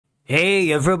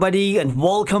Hey everybody, and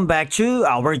welcome back to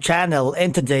our channel.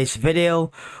 In today's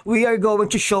video, we are going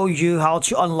to show you how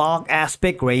to unlock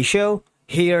aspect ratio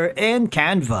here in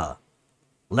Canva.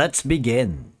 Let's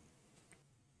begin.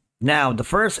 Now, the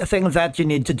first thing that you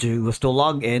need to do is to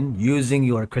log in using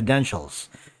your credentials.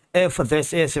 If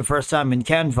this is your first time in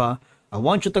Canva, I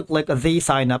want you to click the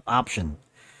sign up option.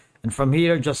 And from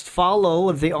here, just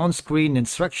follow the on-screen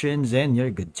instructions and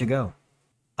you're good to go.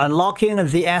 Unlocking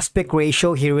the aspect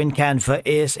ratio here in Canva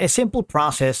is a simple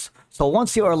process. So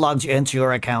once you are logged into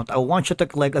your account, I want you to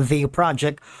click the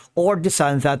project or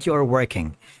design that you are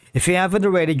working. If you haven't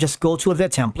already, just go to the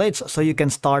templates so you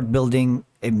can start building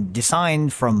a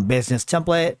design from business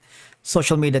template,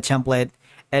 social media template,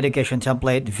 education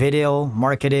template, video,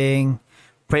 marketing,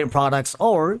 print products,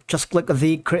 or just click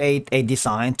the create a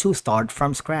design to start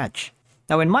from scratch.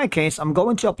 Now, in my case, I'm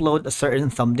going to upload a certain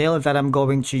thumbnail that I'm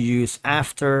going to use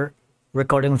after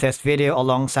recording this video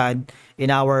alongside in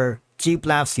our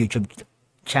G-Plaf's YouTube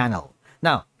channel.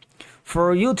 Now,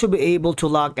 for you to be able to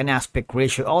lock an aspect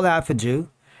ratio, all I have to do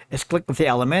is click the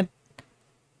element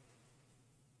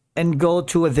and go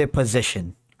to the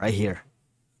position right here.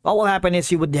 What will happen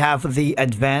is you would have the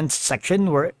advanced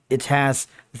section where it has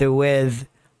the width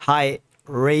height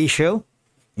ratio.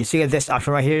 You see this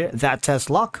option right here that says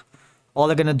lock. All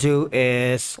I'm gonna do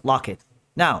is lock it.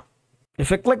 Now,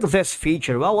 if you click this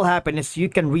feature, what will happen is you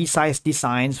can resize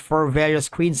designs for various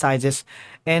screen sizes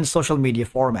and social media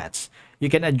formats. You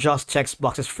can adjust text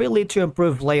boxes freely to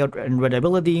improve layout and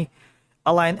readability,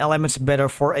 align elements better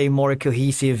for a more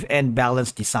cohesive and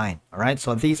balanced design. Alright,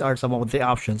 so these are some of the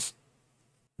options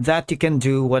that you can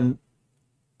do when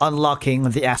unlocking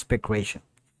the aspect ratio.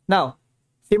 Now,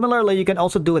 similarly, you can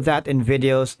also do that in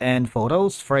videos and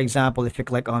photos. For example, if you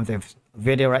click on the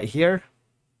video right here,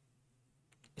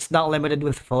 it's not limited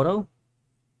with photo.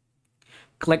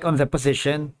 Click on the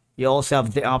position. You also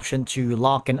have the option to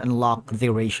lock and unlock the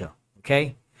ratio.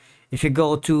 Okay. If you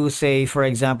go to, say, for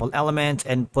example, element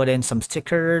and put in some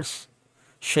stickers,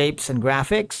 shapes, and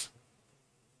graphics,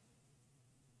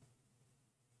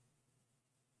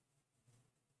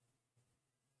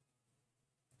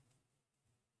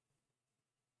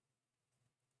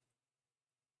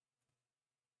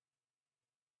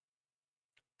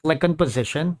 click on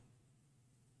position.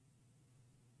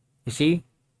 You see,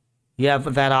 you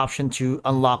have that option to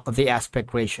unlock the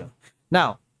aspect ratio.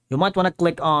 Now, you might want to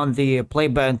click on the play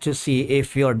button to see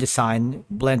if your design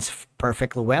blends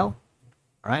perfectly well.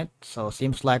 All right, so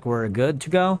seems like we're good to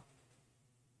go.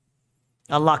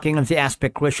 Unlocking the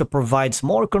aspect ratio provides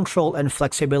more control and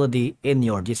flexibility in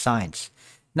your designs.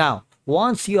 Now,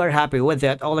 once you are happy with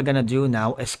that, all I'm gonna do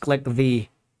now is click the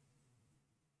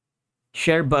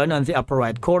share button on the upper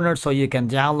right corner so you can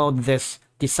download this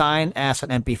design as an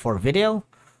MP4 video,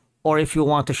 or if you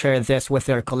want to share this with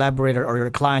your collaborator or your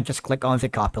client, just click on the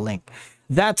copy link.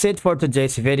 That's it for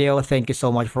today's video. Thank you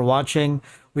so much for watching.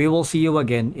 We will see you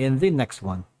again in the next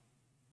one.